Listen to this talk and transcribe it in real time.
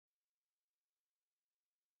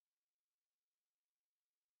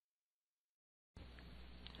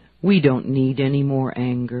We don't need any more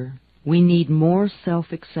anger. We need more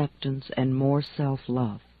self-acceptance and more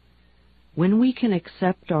self-love. When we can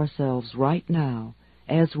accept ourselves right now,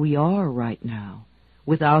 as we are right now,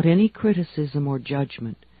 without any criticism or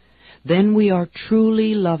judgment, then we are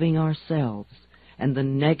truly loving ourselves, and the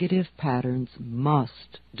negative patterns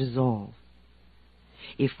must dissolve.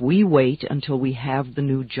 If we wait until we have the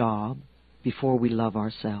new job before we love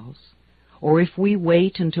ourselves, or if we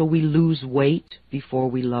wait until we lose weight before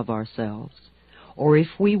we love ourselves, or if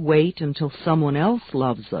we wait until someone else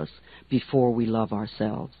loves us before we love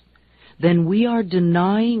ourselves, then we are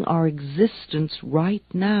denying our existence right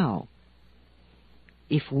now.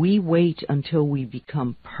 If we wait until we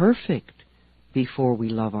become perfect before we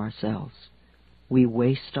love ourselves, we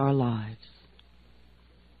waste our lives.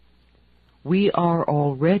 We are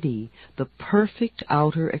already the perfect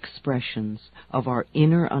outer expressions of our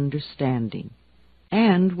inner understanding,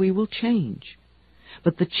 and we will change.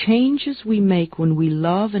 But the changes we make when we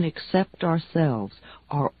love and accept ourselves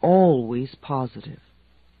are always positive,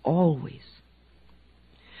 always.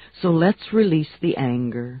 So let's release the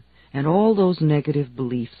anger and all those negative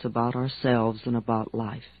beliefs about ourselves and about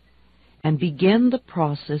life, and begin the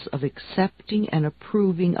process of accepting and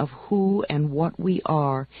approving of who and what we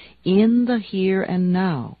are in the here and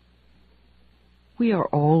now. We are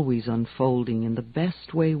always unfolding in the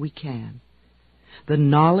best way we can. The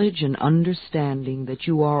knowledge and understanding that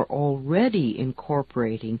you are already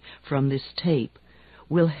incorporating from this tape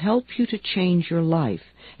will help you to change your life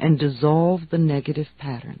and dissolve the negative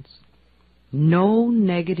patterns. No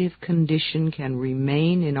negative condition can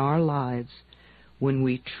remain in our lives when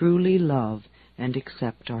we truly love and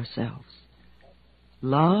accept ourselves.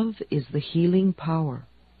 Love is the healing power.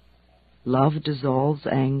 Love dissolves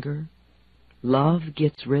anger. Love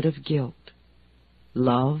gets rid of guilt.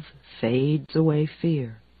 Love fades away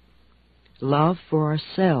fear. Love for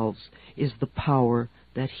ourselves is the power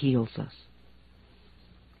that heals us.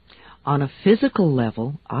 On a physical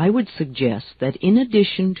level, I would suggest that in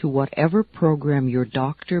addition to whatever program your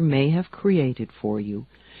doctor may have created for you,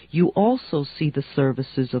 you also see the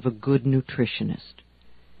services of a good nutritionist.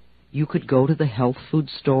 You could go to the health food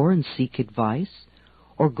store and seek advice,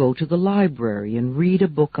 or go to the library and read a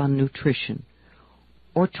book on nutrition,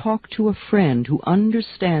 or talk to a friend who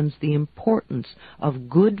understands the importance of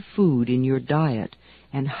good food in your diet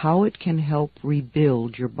and how it can help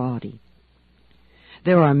rebuild your body.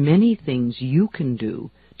 There are many things you can do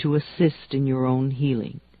to assist in your own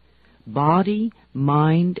healing. Body,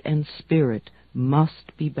 mind, and spirit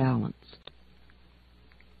must be balanced.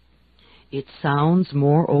 It sounds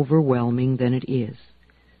more overwhelming than it is.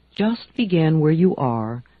 Just begin where you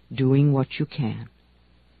are, doing what you can.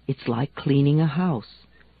 It's like cleaning a house.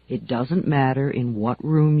 It doesn't matter in what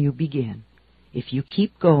room you begin. If you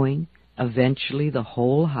keep going, eventually the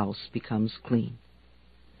whole house becomes clean.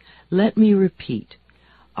 Let me repeat.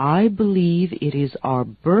 I believe it is our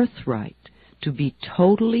birthright to be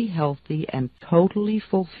totally healthy and totally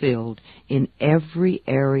fulfilled in every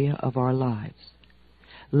area of our lives.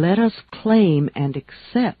 Let us claim and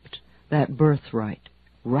accept that birthright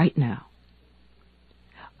right now.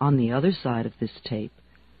 On the other side of this tape,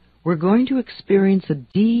 we're going to experience a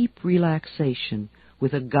deep relaxation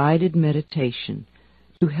with a guided meditation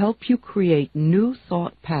to help you create new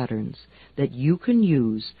thought patterns that you can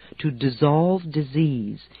use to dissolve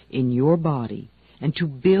disease in your body and to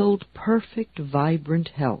build perfect, vibrant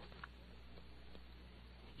health.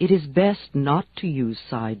 It is best not to use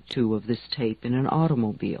side 2 of this tape in an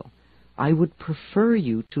automobile. I would prefer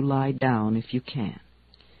you to lie down if you can.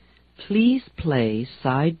 Please play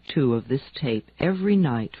side 2 of this tape every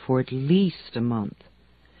night for at least a month.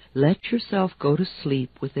 Let yourself go to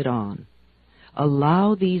sleep with it on.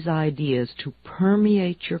 Allow these ideas to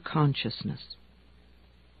permeate your consciousness.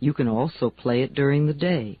 You can also play it during the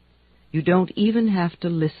day. You don't even have to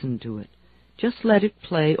listen to it. Just let it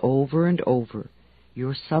play over and over.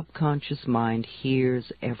 Your subconscious mind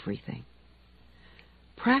hears everything.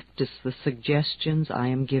 Practice the suggestions I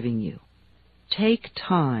am giving you. Take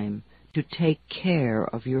time to take care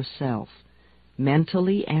of yourself,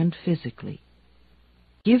 mentally and physically.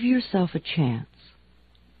 Give yourself a chance.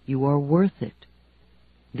 You are worth it.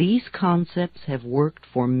 These concepts have worked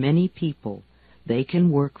for many people. They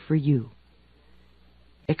can work for you.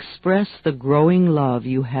 Express the growing love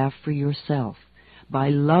you have for yourself by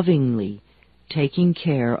lovingly taking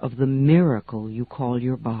care of the miracle you call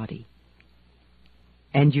your body.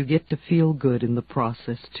 And you get to feel good in the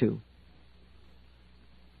process, too.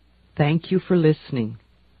 Thank you for listening.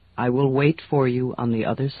 I will wait for you on the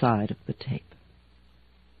other side of the tape.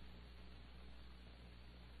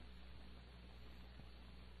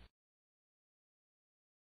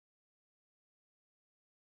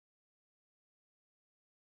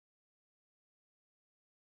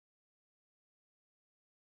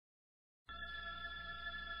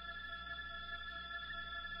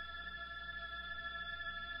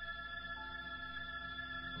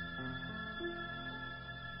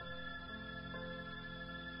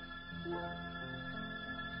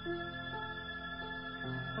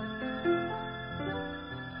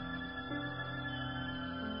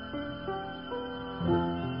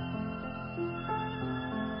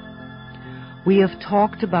 We have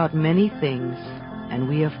talked about many things, and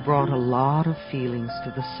we have brought a lot of feelings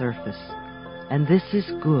to the surface, and this is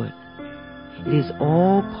good. It is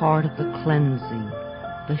all part of the cleansing,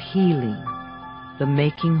 the healing, the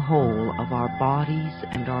making whole of our bodies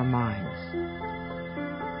and our minds.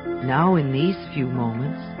 Now, in these few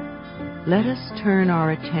moments, let us turn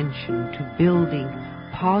our attention to building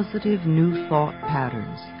positive new thought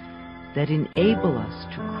patterns that enable us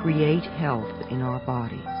to create health in our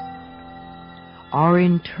bodies. Our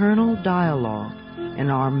internal dialogue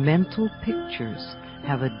and our mental pictures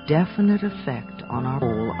have a definite effect on our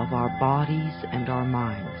whole of our bodies and our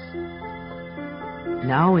minds.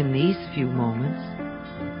 Now, in these few moments,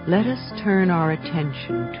 let us turn our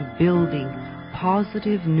attention to building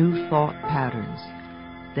positive new thought patterns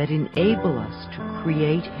that enable us to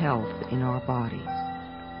create health in our bodies.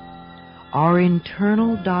 Our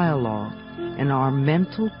internal dialogue and our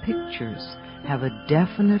mental pictures have a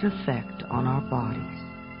definite effect on our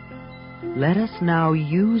bodies. Let us now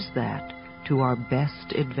use that to our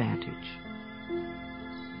best advantage.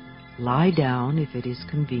 Lie down if it is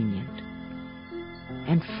convenient,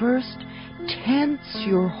 and first tense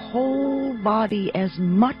your whole body as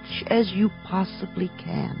much as you possibly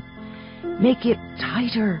can. Make it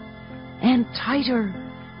tighter and tighter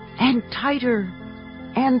and tighter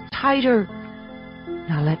and tighter.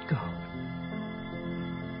 Now let go.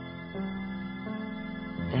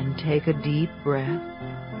 Then take a deep breath.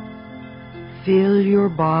 Fill your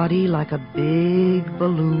body like a big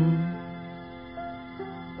balloon.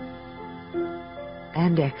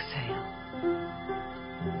 And exhale.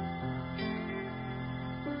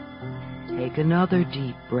 Take another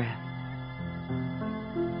deep breath.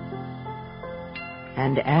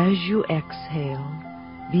 And as you exhale,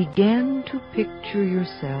 begin to picture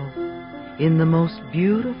yourself in the most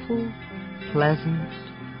beautiful, pleasant,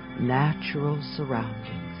 natural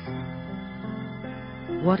surroundings.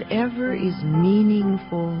 Whatever is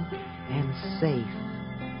meaningful and safe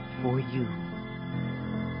for you.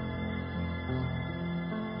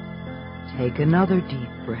 Take another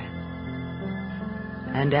deep breath.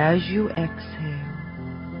 And as you exhale,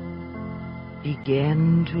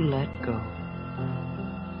 begin to let go.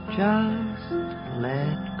 Just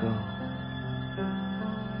let go.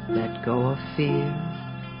 Let go of fear.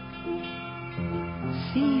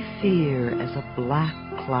 See fear as a black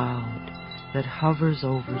cloud that hovers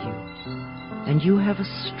over you, and you have a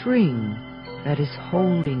string that is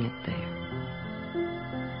holding it there.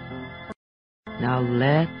 Now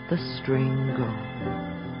let the string go.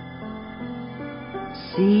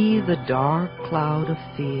 See the dark cloud of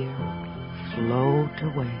fear float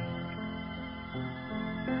away.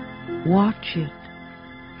 Watch it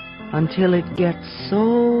until it gets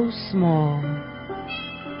so small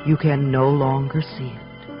you can no longer see it.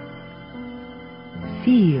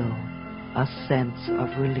 Feel a sense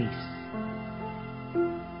of release.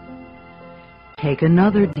 Take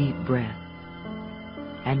another deep breath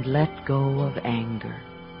and let go of anger.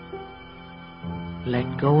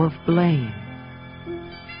 Let go of blame.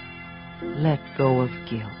 Let go of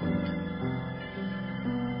guilt.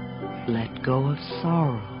 Let go of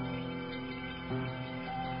sorrow.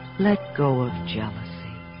 Let go of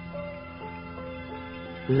jealousy.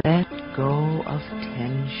 Let go of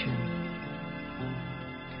tension.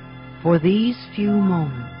 For these few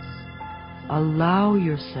moments, allow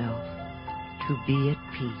yourself to be at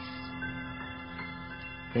peace.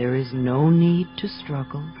 There is no need to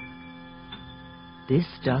struggle. This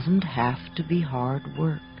doesn't have to be hard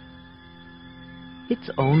work. It's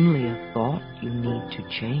only a thought you need to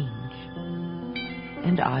change,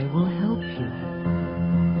 and I will help you.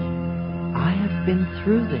 I have been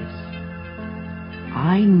through this.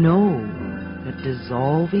 I know that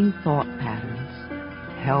dissolving thought patterns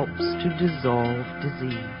helps to dissolve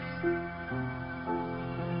disease.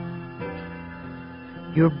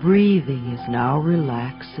 Your breathing is now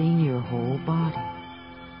relaxing your whole body.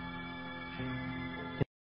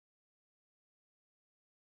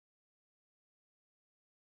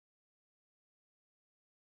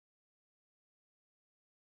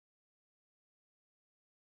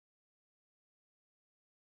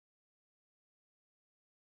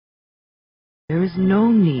 There is no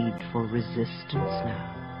need for resistance now.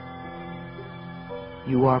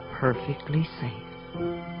 You are perfectly safe.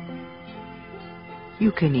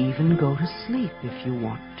 You can even go to sleep if you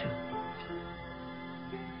want to.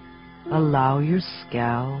 Allow your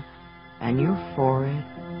scalp and your forehead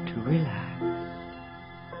to relax.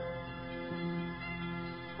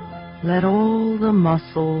 Let all the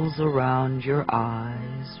muscles around your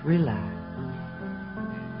eyes relax.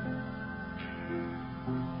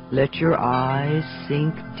 Let your eyes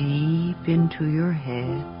sink deep into your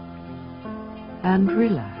head and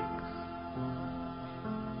relax.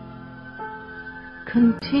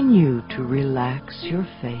 Continue to relax your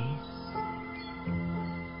face,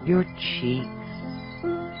 your cheeks,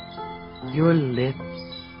 your lips,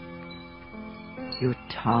 your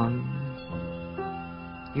tongue,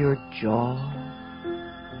 your jaw,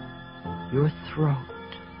 your throat.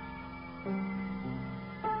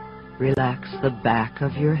 Relax the back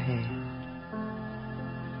of your head,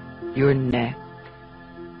 your neck,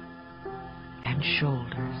 and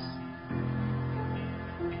shoulders.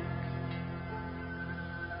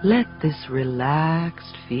 Let this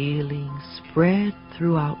relaxed feeling spread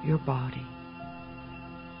throughout your body,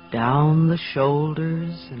 down the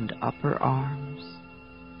shoulders and upper arms,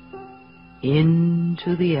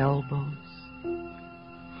 into the elbows,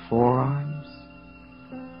 forearms,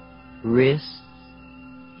 wrists,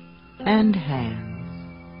 and hands.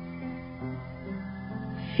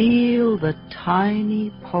 Feel the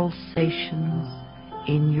tiny pulsations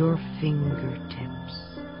in your fingertips.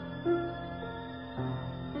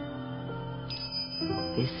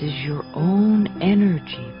 This is your own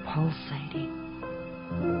energy pulsating.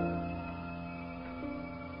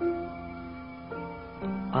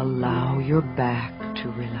 Allow your back to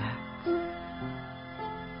relax.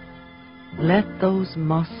 Let those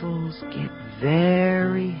muscles get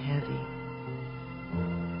very heavy.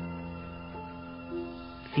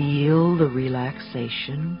 Feel the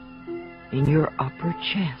relaxation in your upper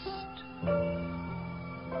chest,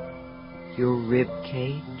 your rib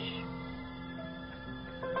cage,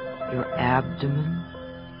 your abdomen,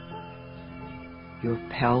 your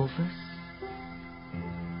pelvis,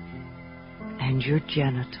 and your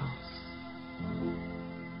genitals.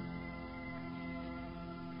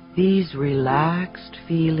 These relaxed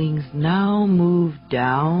feelings now move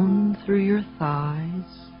down through your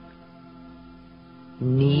thighs,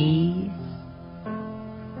 knees,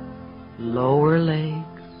 lower legs,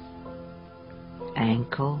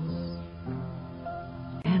 ankles,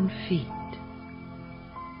 and feet.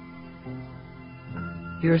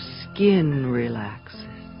 Your skin relaxes.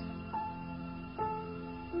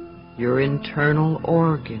 Your internal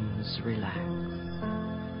organs relax.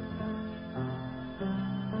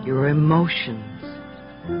 Your emotions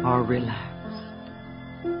are relaxed.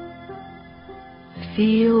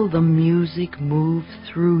 Feel the music move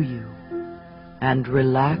through you and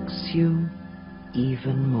relax you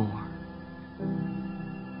even more.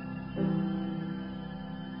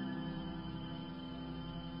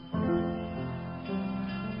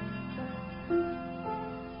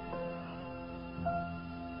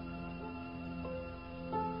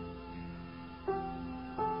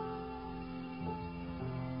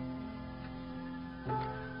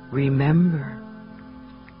 Remember,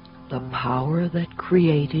 the power that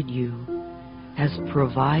created you has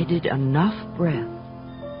provided enough breath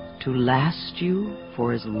to last you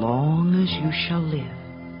for as long as you shall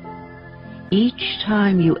live. Each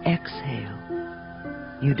time you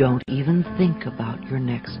exhale, you don't even think about your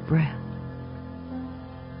next breath.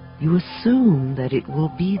 You assume that it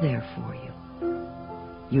will be there for you.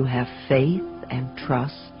 You have faith and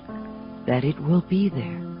trust that it will be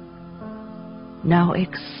there. Now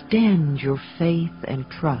extend your faith and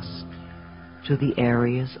trust to the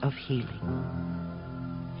areas of healing.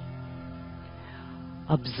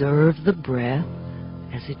 Observe the breath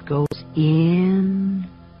as it goes in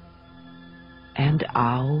and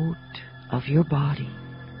out of your body.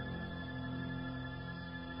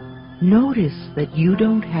 Notice that you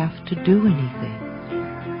don't have to do anything.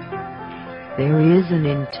 There is an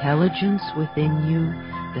intelligence within you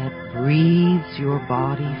that breathes your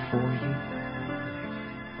body for you.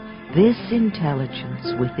 This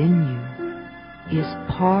intelligence within you is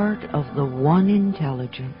part of the one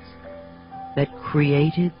intelligence that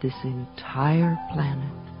created this entire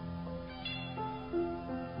planet.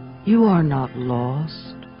 You are not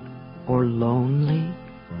lost or lonely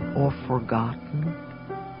or forgotten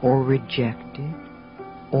or rejected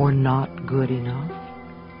or not good enough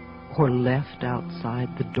or left outside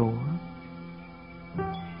the door.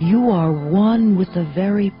 You are one with the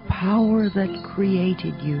very power that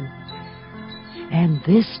created you. And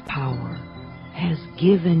this power has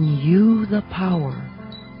given you the power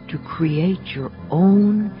to create your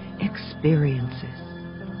own experiences.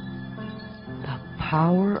 The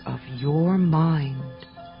power of your mind.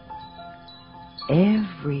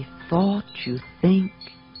 Every thought you think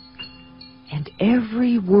and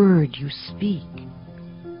every word you speak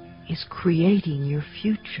is creating your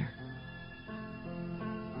future.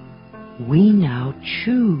 We now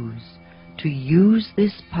choose to use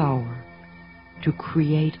this power to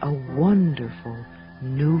create a wonderful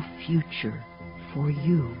new future for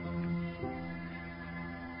you.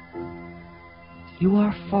 You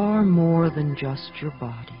are far more than just your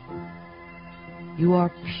body. You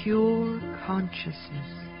are pure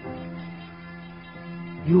consciousness.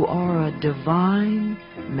 You are a divine,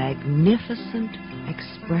 magnificent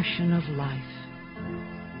expression of life.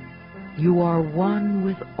 You are one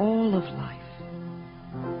with all of life.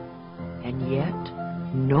 And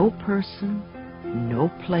yet, no person, no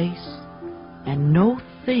place, and no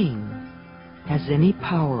thing has any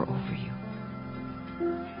power over you.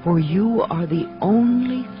 For you are the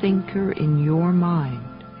only thinker in your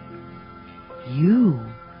mind. You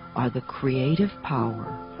are the creative power,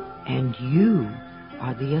 and you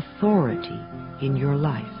are the authority in your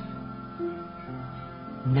life.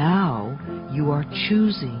 Now you are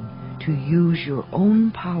choosing to use your own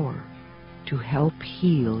power to help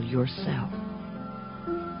heal yourself.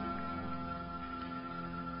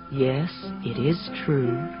 Yes, it is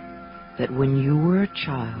true that when you were a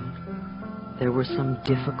child, there were some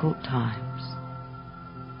difficult times.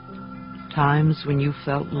 Times when you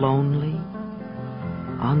felt lonely,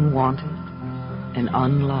 unwanted, and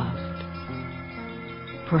unloved.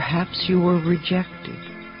 Perhaps you were rejected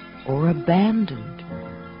or abandoned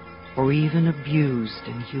or even abused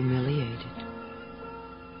and humiliated.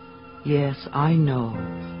 Yes, I know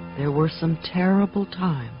there were some terrible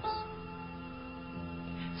times.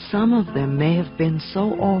 Some of them may have been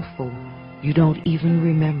so awful you don't even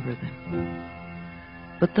remember them.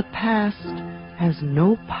 But the past has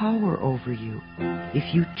no power over you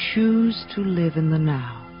if you choose to live in the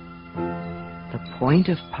now. The point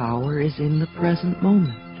of power is in the present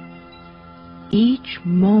moment. Each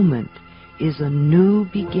moment is a new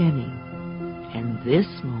beginning, and this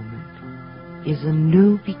moment is a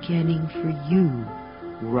new beginning for you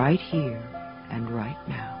right here and right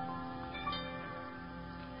now.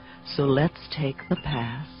 So let's take the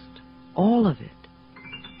past, all of it,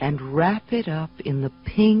 and wrap it up in the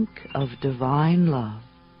pink of divine love,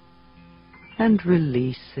 and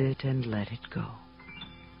release it and let it go.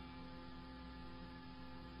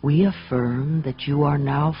 We affirm that you are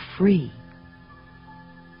now free.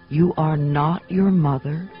 You are not your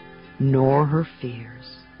mother, nor her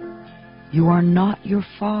fears. You are not your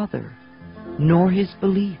father, nor his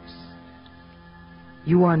beliefs.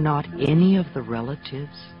 You are not any of the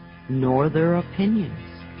relatives, nor their opinions.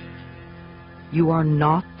 You are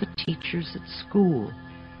not the teachers at school,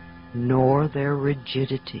 nor their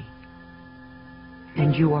rigidity.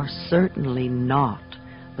 And you are certainly not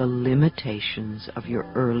the limitations of your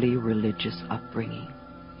early religious upbringing.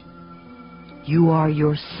 You are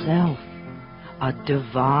yourself, a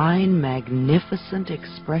divine, magnificent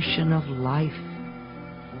expression of life.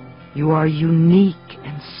 You are unique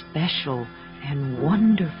and special and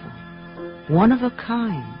wonderful, one of a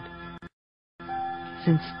kind.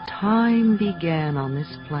 Since time began on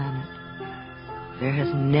this planet, there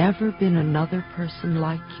has never been another person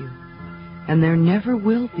like you, and there never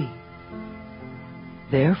will be.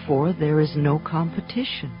 Therefore, there is no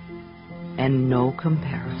competition and no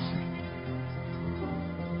comparison.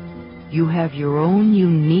 You have your own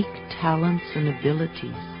unique talents and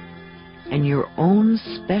abilities, and your own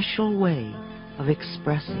special way of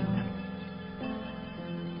expressing them.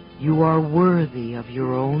 You are worthy of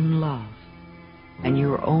your own love and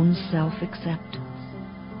your own self-acceptance,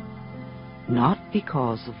 not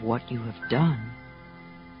because of what you have done,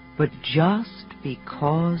 but just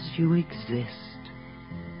because you exist.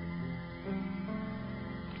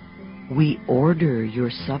 We order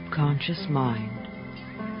your subconscious mind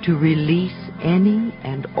to release any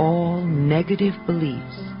and all negative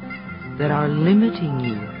beliefs that are limiting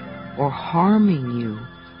you or harming you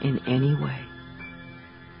in any way.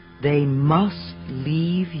 They must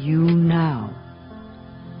leave you now.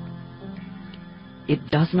 It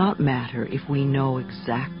does not matter if we know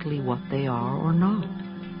exactly what they are or not.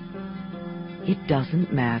 It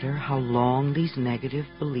doesn't matter how long these negative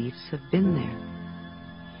beliefs have been there.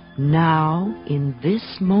 Now, in this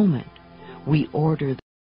moment, we order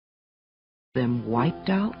them wiped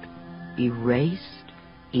out, erased,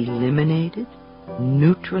 eliminated,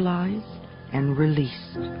 neutralized, and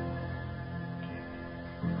released.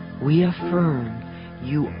 We affirm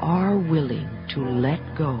you are willing to let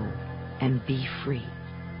go and be free.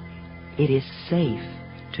 It is safe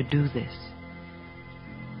to do this.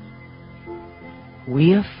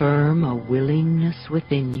 We affirm a willingness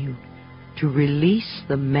within you to release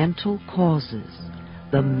the mental causes,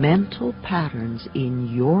 the mental patterns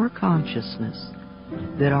in your consciousness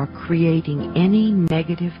that are creating any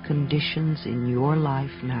negative conditions in your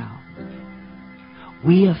life now.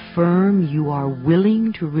 We affirm you are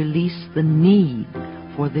willing to release the need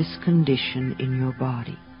for this condition in your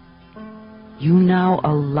body. You now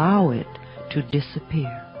allow it to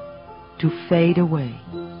disappear, to fade away,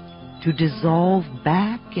 to dissolve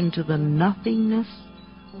back into the nothingness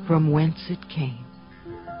from whence it came.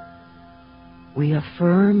 We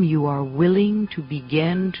affirm you are willing to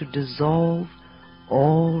begin to dissolve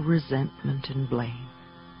all resentment and blame.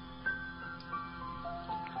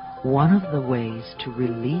 One of the ways to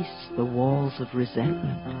release the walls of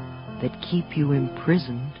resentment that keep you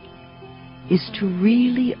imprisoned is to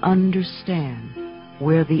really understand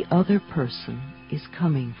where the other person is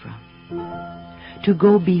coming from, to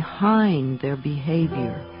go behind their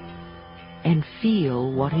behavior and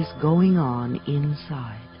feel what is going on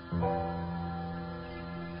inside.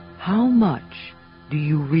 How much do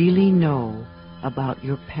you really know about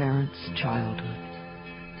your parents' childhood?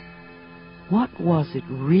 What was it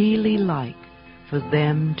really like for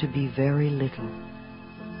them to be very little?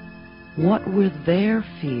 What were their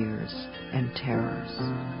fears and terrors?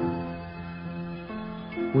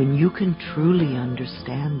 When you can truly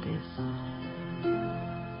understand this,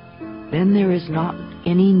 then there is not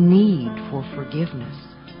any need for forgiveness.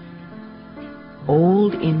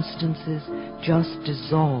 Old instances just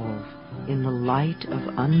dissolve in the light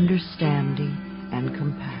of understanding and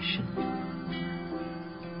compassion.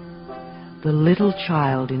 The little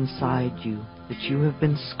child inside you that you have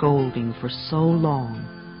been scolding for so long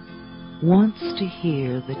wants to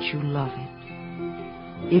hear that you love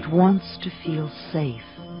it. It wants to feel safe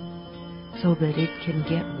so that it can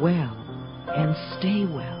get well and stay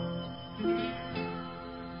well.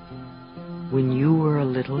 When you were a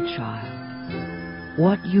little child,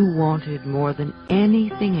 what you wanted more than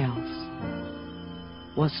anything else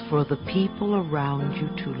was for the people around you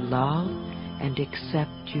to love and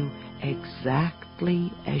accept you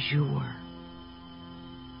exactly as you were.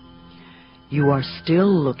 You are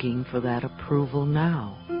still looking for that approval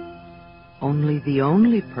now. Only the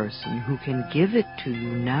only person who can give it to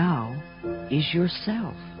you now is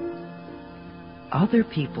yourself. Other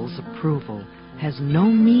people's approval has no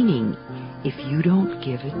meaning if you don't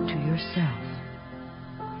give it to yourself.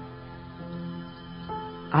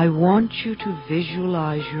 I want you to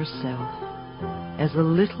visualize yourself as a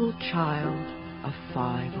little child of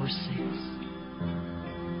 5 or 6.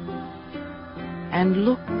 And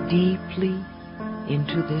look deeply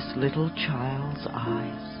into this little child's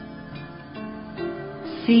eyes.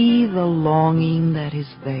 See the longing that is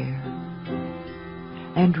there,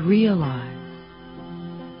 and realize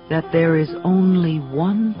that there is only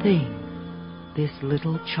one thing this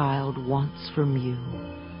little child wants from you,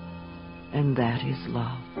 and that is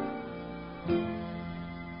love.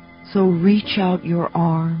 So reach out your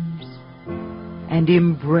arms and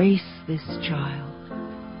embrace this child.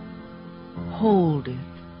 Hold it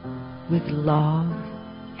with love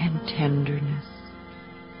and tenderness.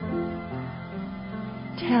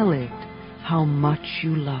 Tell it how much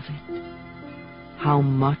you love it, how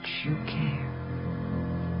much you care.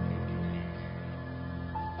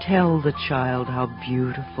 Tell the child how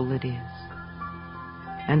beautiful it is,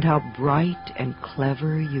 and how bright and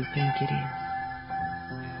clever you think it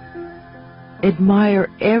is. Admire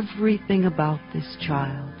everything about this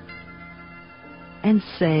child, and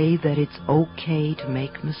say that it's okay to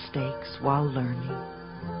make mistakes while learning.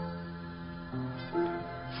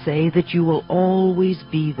 Say that you will always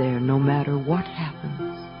be there no matter what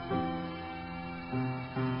happens.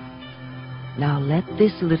 Now let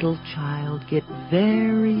this little child get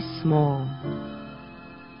very small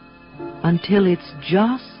until it's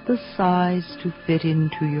just the size to fit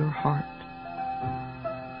into your heart,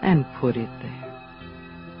 and put it there.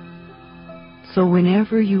 So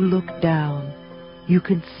whenever you look down, you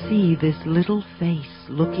can see this little face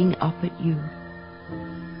looking up at you,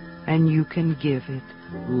 and you can give it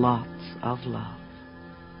lots of love.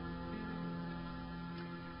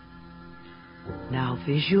 Now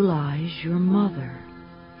visualize your mother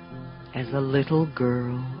as a little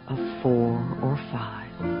girl of 4 or 5,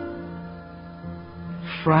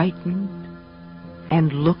 frightened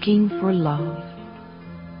and looking for love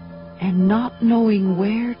and not knowing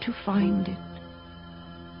where to find it.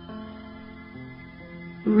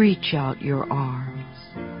 Reach out your arms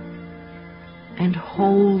and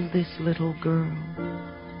hold this little girl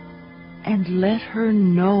and let her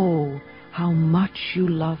know how much you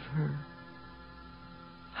love her,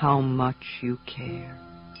 how much you care.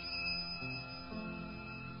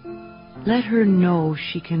 Let her know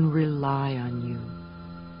she can rely on you,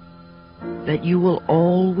 that you will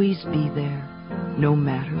always be there no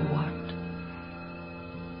matter what.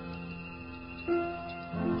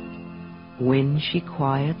 When she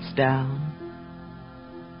quiets down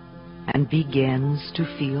and begins to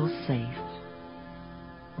feel safe,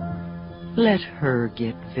 let her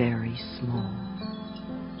get very small.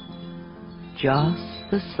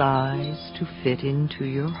 just the size to fit into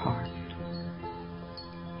your heart.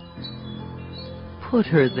 Put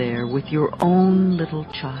her there with your own little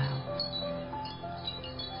child.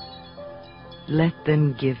 Let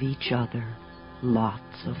them give each other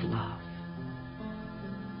lots of love.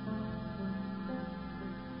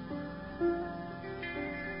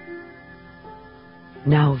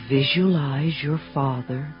 Now visualize your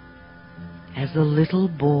father as a little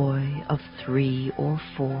boy of 3 or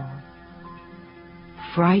 4,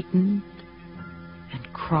 frightened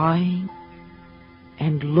and crying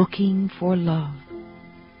and looking for love.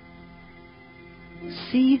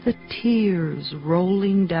 See the tears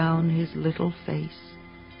rolling down his little face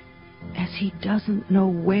as he doesn't know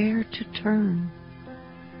where to turn.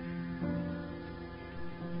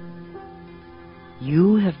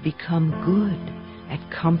 You have become good at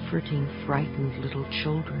comforting frightened little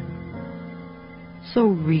children. So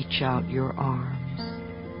reach out your arms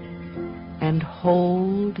and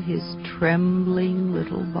hold his trembling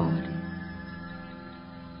little body.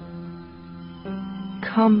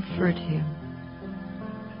 Comfort him.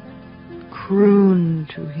 Croon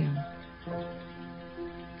to him.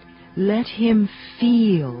 Let him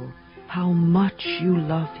feel how much you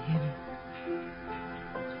love him.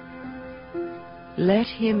 Let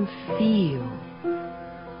him feel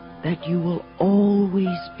that you will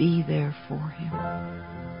always be there for him.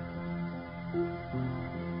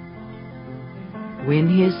 When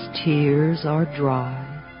his tears are dry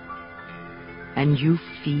and you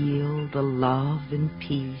feel the love and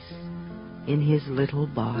peace in his little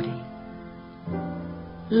body,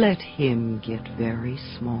 let him get very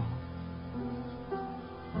small,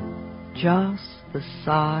 just the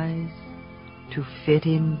size to fit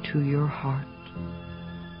into your heart.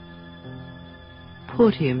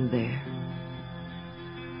 Put him there,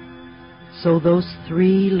 so those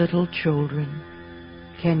 3 little children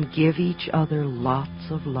can give each other lots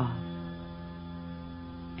of love,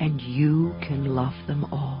 and you can love them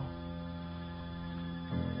all.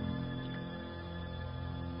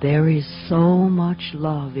 There is so much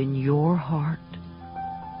love in your heart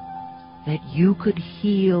that you could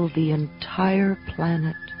heal the entire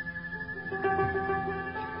planet.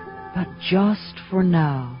 But just for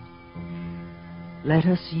now, let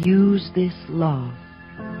us use this love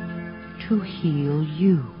to heal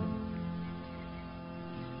you.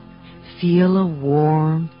 Feel a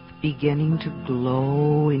warmth beginning to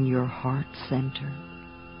glow in your heart center,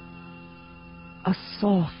 a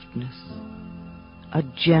softness, a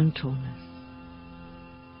gentleness.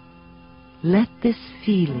 Let this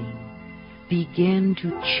feeling begin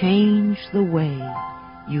to change the way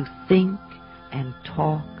you think and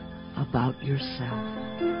talk about yourself.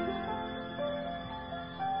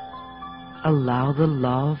 Allow the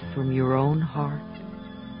love from your own heart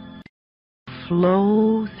to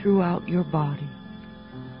flow throughout your body,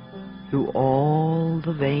 through all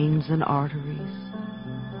the veins and arteries,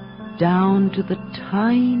 down to the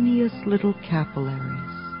tiniest little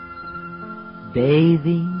capillaries,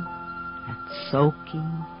 bathing and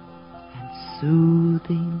soaking and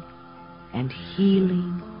soothing and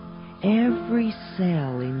healing every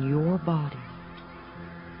cell in your body.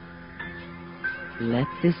 Let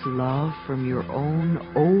this love from your own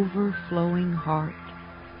overflowing heart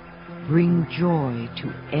bring joy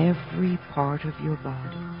to every part of your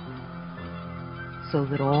body, so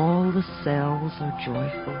that all the cells are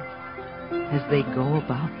joyful as they go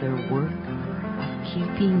about their work of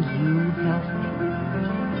keeping you healthy.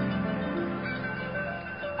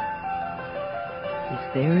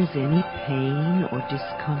 If there is any pain or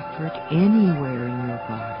discomfort anywhere in your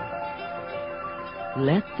body,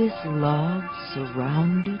 let this love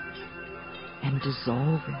surround it and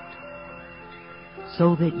dissolve it,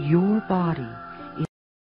 so that your body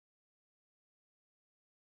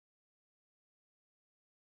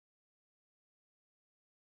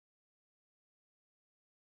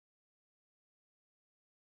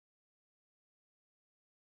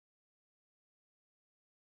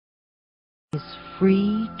is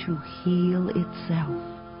free to heal itself.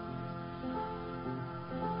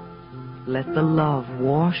 Let the love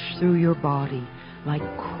wash through your body like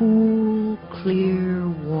cool, clear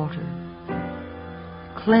water,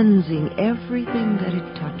 cleansing everything that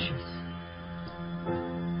it touches.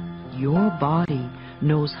 Your body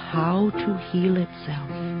knows how to heal itself.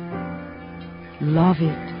 Love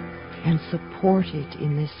it and support it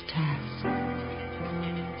in this task.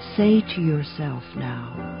 Say to yourself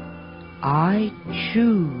now, I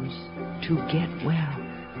choose to get well.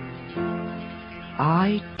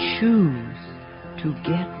 I choose to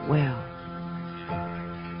get well.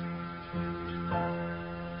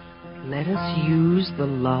 Let us use the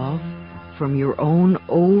love from your own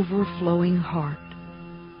overflowing heart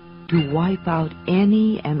to wipe out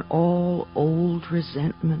any and all old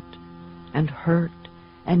resentment and hurt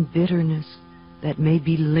and bitterness that may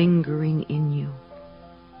be lingering in you.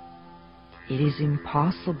 It is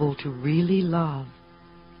impossible to really love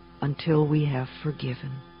until we have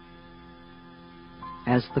forgiven.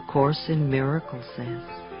 As the Course in Miracles says,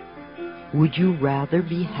 would you rather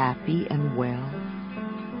be happy and well,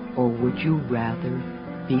 or would you rather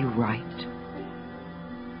be right?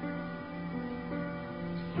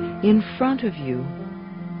 In front of you,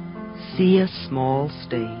 see a small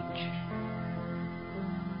stage.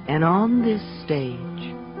 And on this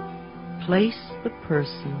stage, place the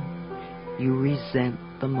person you resent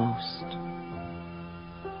the most.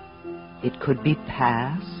 It could be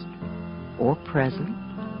past or present,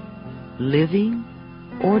 living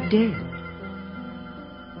or dead.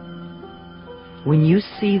 When you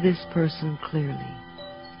see this person clearly,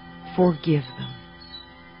 forgive them.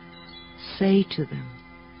 Say to them,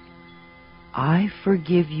 I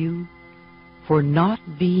forgive you for not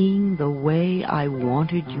being the way I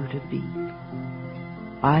wanted you to be.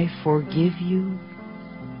 I forgive you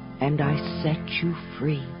and I set you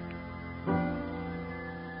free.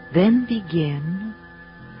 Then begin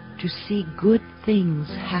to see good things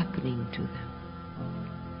happening to them.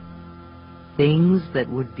 Things that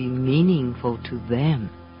would be meaningful to them.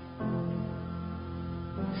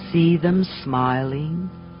 See them smiling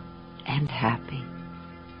and happy.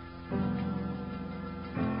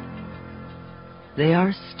 They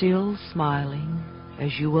are still smiling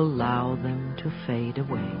as you allow them to fade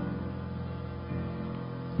away.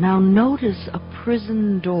 Now notice a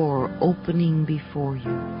prison door opening before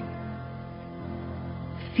you.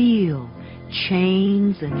 Feel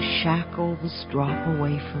chains and shackles drop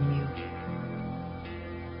away from you.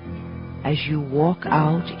 As you walk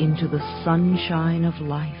out into the sunshine of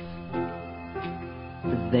life,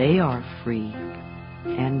 they are free,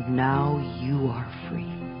 and now you are free.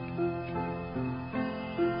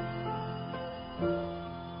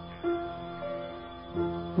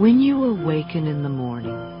 When you awaken in the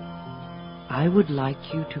morning, I would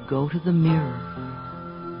like you to go to the mirror,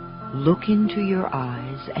 look into your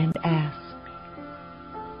eyes and ask,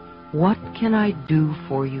 what can I do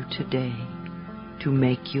for you today to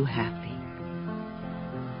make you happy?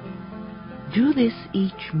 Do this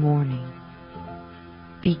each morning.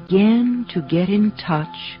 Begin to get in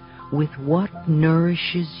touch with what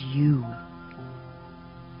nourishes you.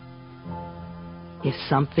 If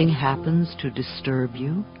something happens to disturb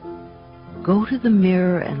you, go to the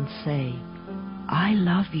mirror and say, I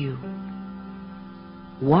love you.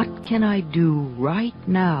 What can I do right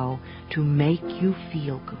now to make you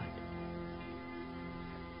feel good?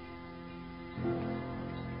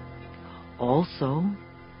 Also,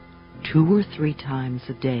 2 or 3 times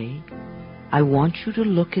a day, I want you to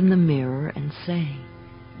look in the mirror and say,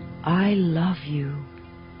 I love you.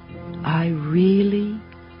 I really,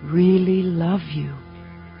 really love you.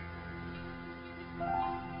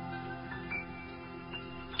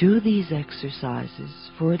 Do these exercises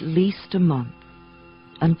for at least a month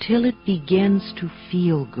until it begins to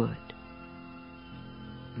feel good.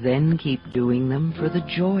 Then keep doing them for the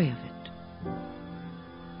joy of it.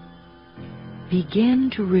 Begin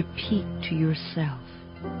to repeat to yourself,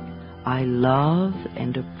 I love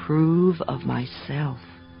and approve of myself.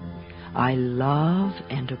 I love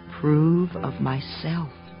and approve of myself.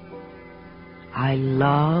 I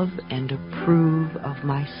love and approve of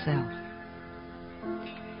myself.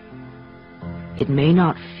 It may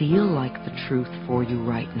not feel like the truth for you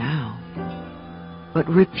right now, but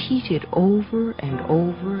repeat it over and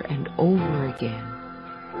over and over again,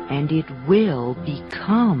 and it will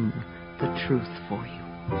become the truth for you.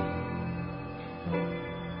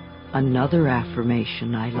 Another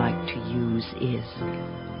affirmation I like to use is,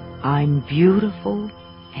 I'm beautiful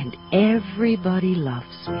and everybody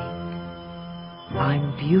loves me.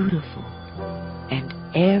 I'm beautiful and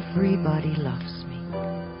everybody loves me.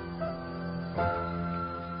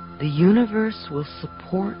 The universe will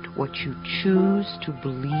support what you choose to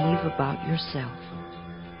believe about yourself.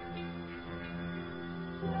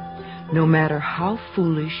 No matter how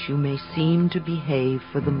foolish you may seem to behave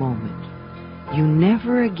for the moment, you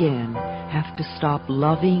never again have to stop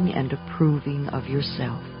loving and approving of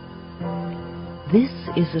yourself. This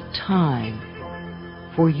is a time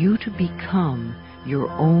for you to become your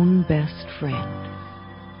own best friend,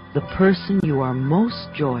 the person you are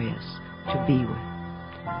most joyous to be with.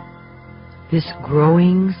 This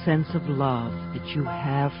growing sense of love that you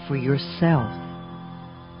have for yourself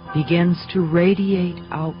begins to radiate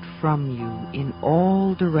out from you in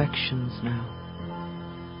all directions now,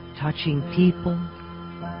 touching people,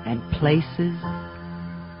 and places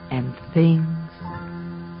and things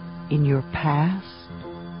in your past,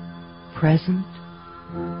 present,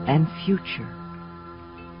 and future,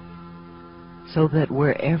 so that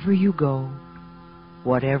wherever you go,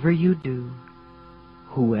 whatever you do,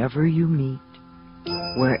 whoever you meet,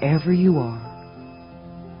 wherever you are,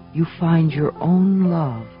 you find your own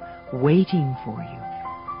love waiting for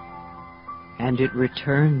you, and it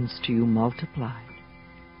returns to you multiplied.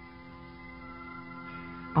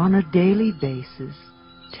 On a daily basis,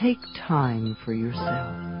 take time for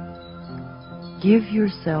yourself. Give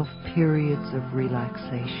yourself periods of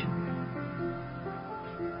relaxation.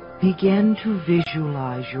 Begin to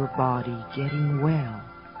visualize your body getting well,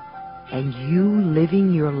 and you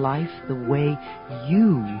living your life the way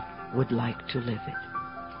you would like to live it.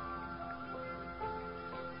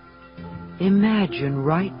 Imagine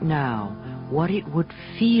right now what it would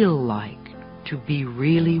feel like to be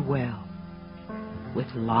really well, with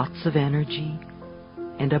lots of energy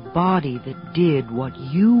and a body that did what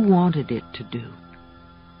you wanted it to do.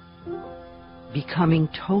 Becoming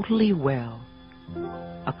totally well,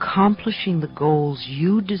 accomplishing the goals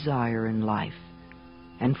you desire in life,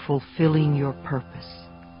 and fulfilling your purpose.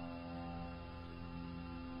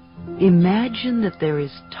 Imagine that there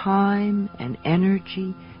is time and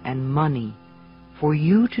energy and money for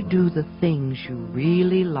you to do the things you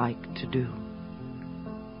really like to do.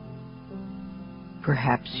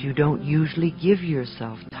 Perhaps you don't usually give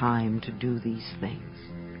yourself time to do these things,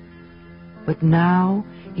 but now,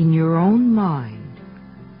 in your own mind,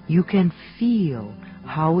 you can feel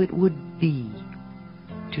how it would be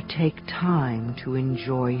to take time to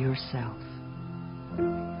enjoy yourself.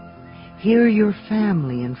 Hear your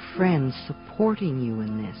family and friends supporting you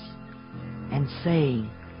in this and saying,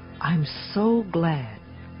 "I'm so glad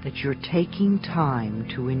that you're taking time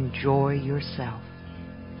to enjoy yourself."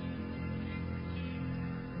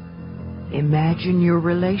 Imagine your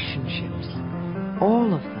relationships,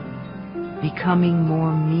 all of them, becoming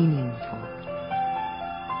more meaningful.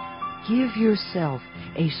 Give yourself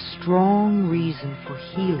a strong reason for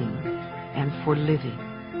healing and for living.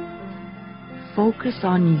 Focus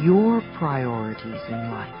on your priorities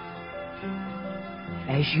in life.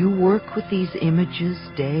 As you work with these images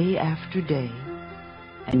day after day,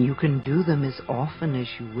 and you can do them as often as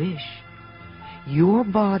you wish, your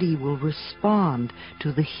body will respond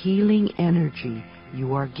to the healing energy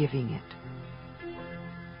you are giving it.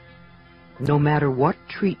 No matter what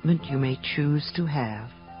treatment you may choose to have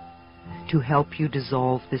to help you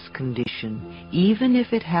dissolve this condition, even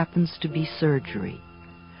if it happens to be surgery,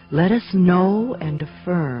 let us know and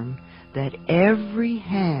affirm that every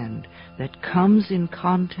hand that comes in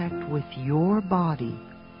contact with your body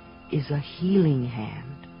is a healing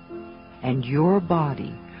hand, and your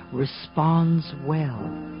body responds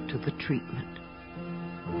well to the treatment.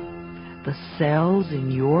 The cells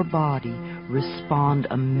in your body respond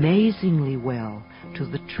amazingly well to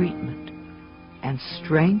the treatment, and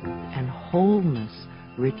strength and wholeness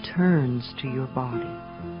returns to your body.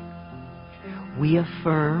 We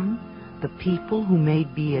affirm the people who may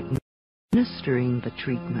be administering the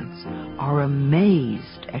treatments are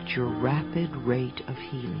amazed at your rapid rate of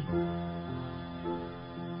healing.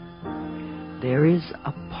 There is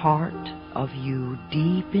a part of you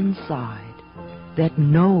deep inside that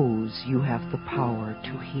knows you have the power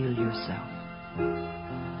to heal yourself.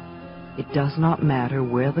 It does not matter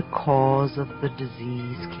where the cause of the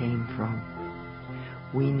disease came from.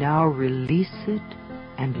 We now release it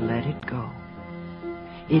and let it go.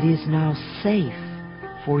 It is now safe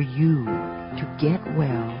for you to get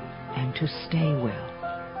well and to stay well.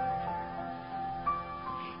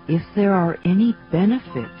 If there are any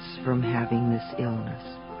benefits from having this illness,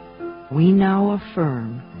 we now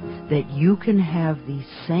affirm that you can have these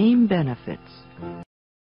same benefits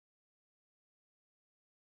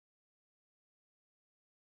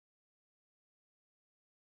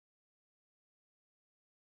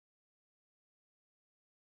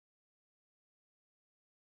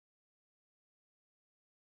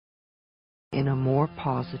in a more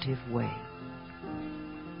positive way.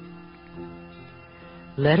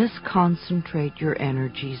 Let us concentrate your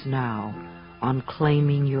energies now on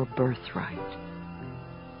claiming your birthright.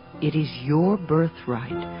 It is your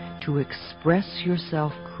birthright to express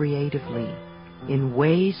yourself creatively in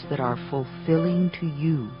ways that are fulfilling to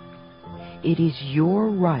you. It is your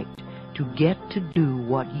right to get to do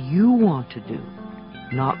what you want to do,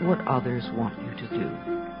 not what others want you to do,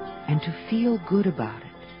 and to feel good about it.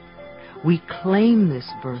 We claim this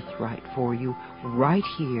birthright for you right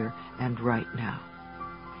here and right now.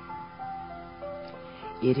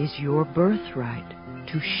 It is your birthright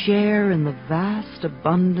to share in the vast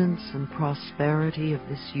abundance and prosperity of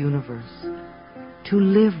this universe, to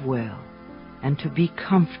live well, and to be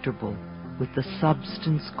comfortable with the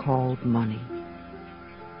substance called money.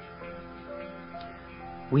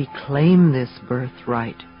 We claim this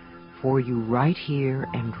birthright for you right here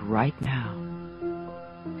and right now.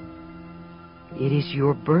 It is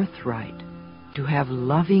your birthright to have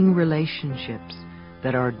loving relationships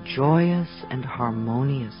that are joyous and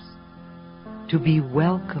harmonious, to be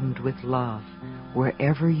welcomed with love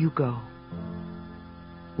wherever you go.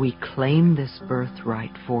 We claim this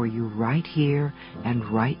birthright for you right here and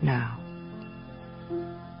right now.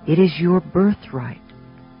 It is your birthright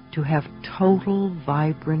to have total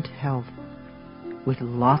vibrant health with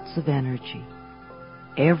lots of energy,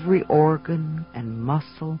 every organ and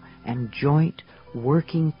muscle and joint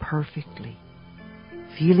working perfectly,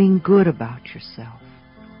 feeling good about yourself,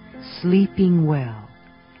 sleeping well,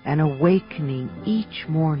 and awakening each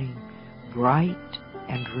morning bright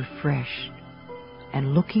and refreshed,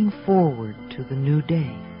 and looking forward to the new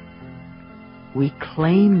day. We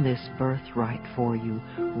claim this birthright for you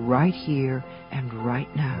right here and right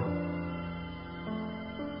now.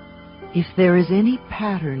 If there is any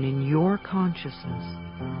pattern in your consciousness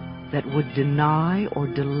that would deny or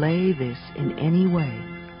delay this in any way,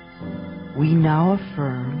 we now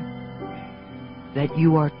affirm that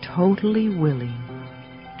you are totally willing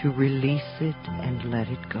to release it and let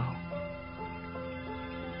it go.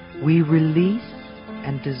 We release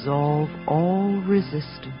and dissolve all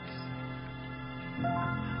resistance.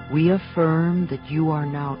 We affirm that you are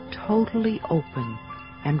now totally open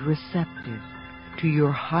and receptive to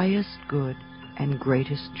your highest good and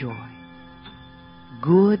greatest joy.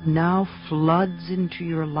 Good now floods into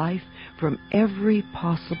your life from every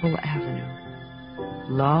possible avenue.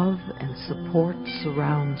 Love and support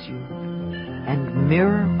surrounds you, and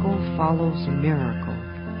miracle follows miracle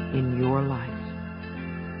in your life.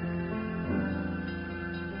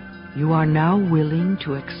 You are now willing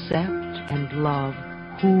to accept and love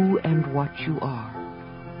who and what you are,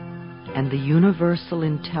 and the universal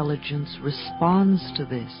intelligence responds to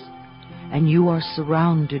this, and you are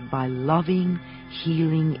surrounded by loving,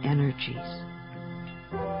 healing energies.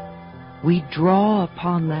 We draw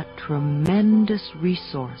upon that tremendous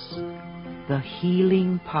resource, the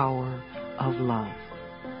healing power of love.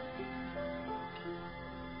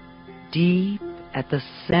 Deep at the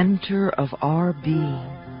center of our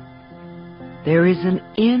being, there is an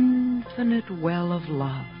infinite well of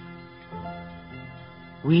love.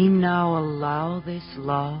 We now allow this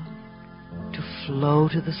love to flow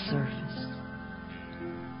to the surface.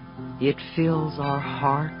 It fills our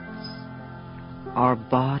hearts, our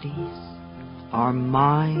bodies, our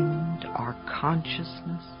mind, our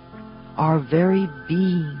consciousness, our very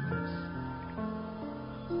beings,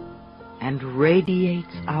 and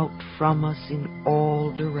radiates out from us in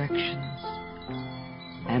all directions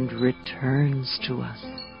and returns to us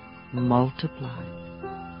multiplied.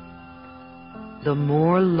 The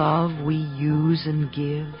more love we use and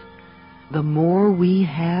give, the more we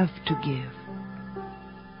have to give.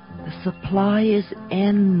 The supply is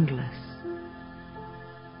endless.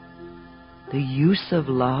 The use of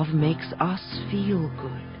love makes us feel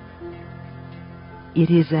good. It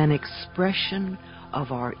is an expression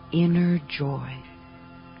of our inner joy.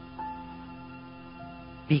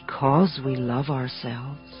 Because we love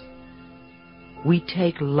ourselves, we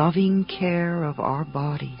take loving care of our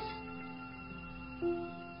bodies.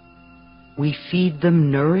 We feed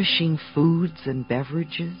them nourishing foods and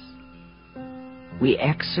beverages. We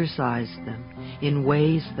exercise them in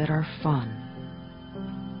ways that are fun.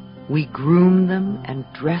 We groom them and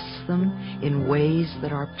dress them in ways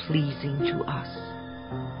that are pleasing to us.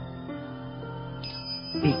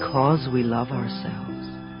 Because we love ourselves,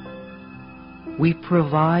 we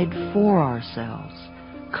provide for ourselves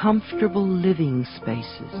comfortable living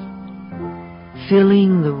spaces,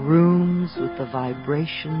 filling the rooms with the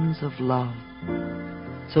vibrations of love,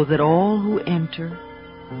 so that all who enter,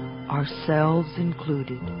 ourselves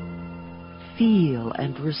included, feel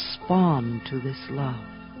and respond to this love.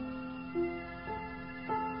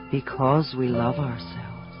 Because we love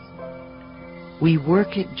ourselves, we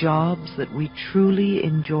work at jobs that we truly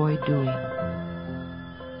enjoy doing,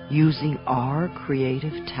 using our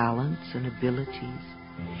creative talents and abilities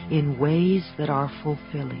in ways that are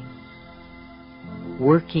fulfilling,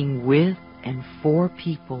 working with and for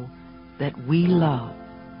people that we love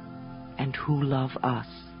and who love us,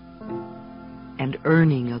 and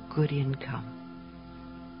earning a good income.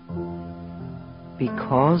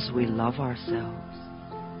 Because we love ourselves,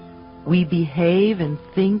 we behave and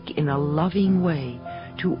think in a loving way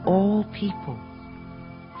to all people,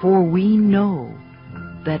 For we know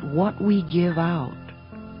that what we give out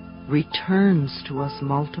returns to us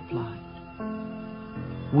multiplied.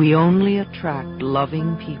 We only attract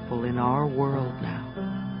loving people in our world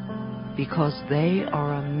now because they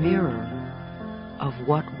are a mirror of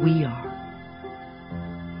what we are.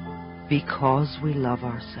 Because we love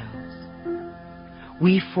ourselves,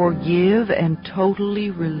 we forgive and totally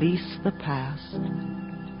release the past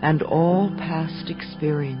and all past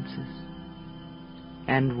experiences,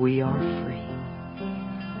 and we are free.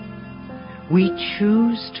 We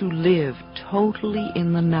choose to live totally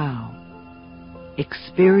in the now,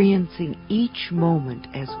 experiencing each moment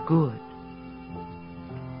as good,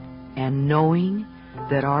 and knowing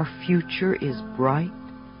that our future is bright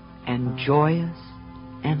and joyous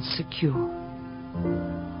and secure.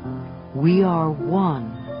 We are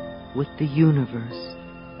one with the universe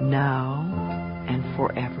now and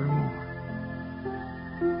forevermore.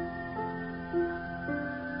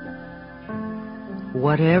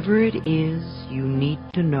 Whatever it is you need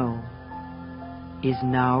to know is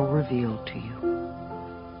now revealed to you.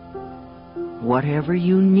 Whatever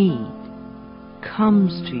you need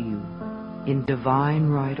comes to you in divine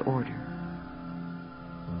right order.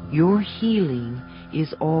 Your healing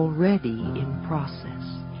is already in process.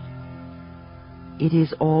 It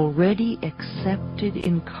is already accepted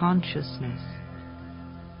in consciousness,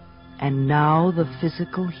 and now the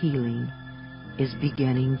physical healing is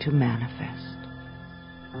beginning to manifest.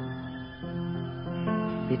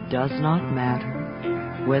 It does not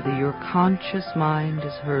matter whether your conscious mind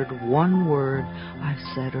has heard one word I've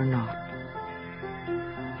said or not,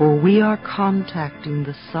 for we are contacting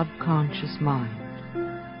the subconscious mind.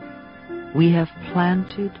 We have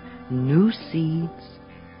planted new seeds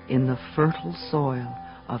in the fertile soil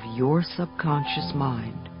of your subconscious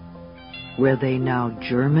mind, where they now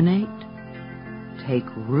germinate, take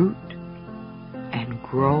root, and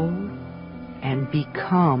grow, and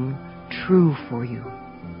become true for you.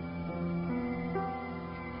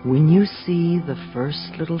 When you see the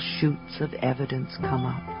first little shoots of evidence come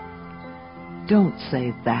up, don't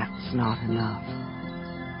say that's not enough.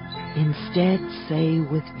 Instead, say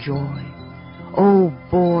with joy, "Oh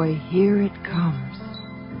boy, here it comes."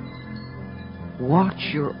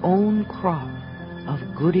 Watch your own crop of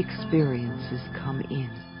good experiences come in.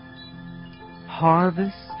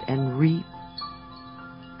 Harvest and reap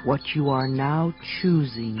what you are now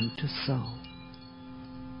choosing to sow.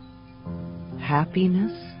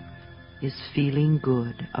 Happiness is feeling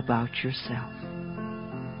good about yourself.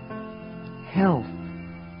 Health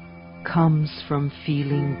comes from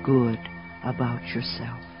feeling good about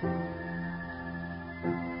yourself.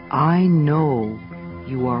 I know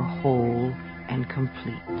you are whole and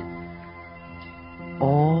complete.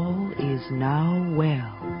 All is now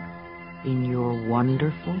well in your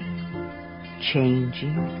wonderful,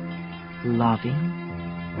 changing, loving,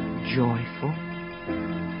 joyful,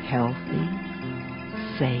 healthy,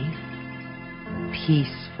 safe,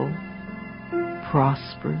 peaceful,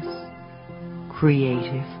 prosperous,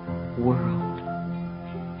 creative world.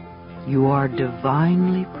 You are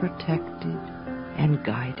divinely protected and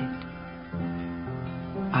guided.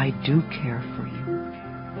 I do care for you.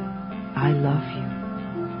 I love you.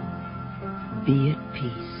 Be at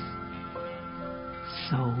peace.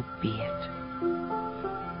 So be it.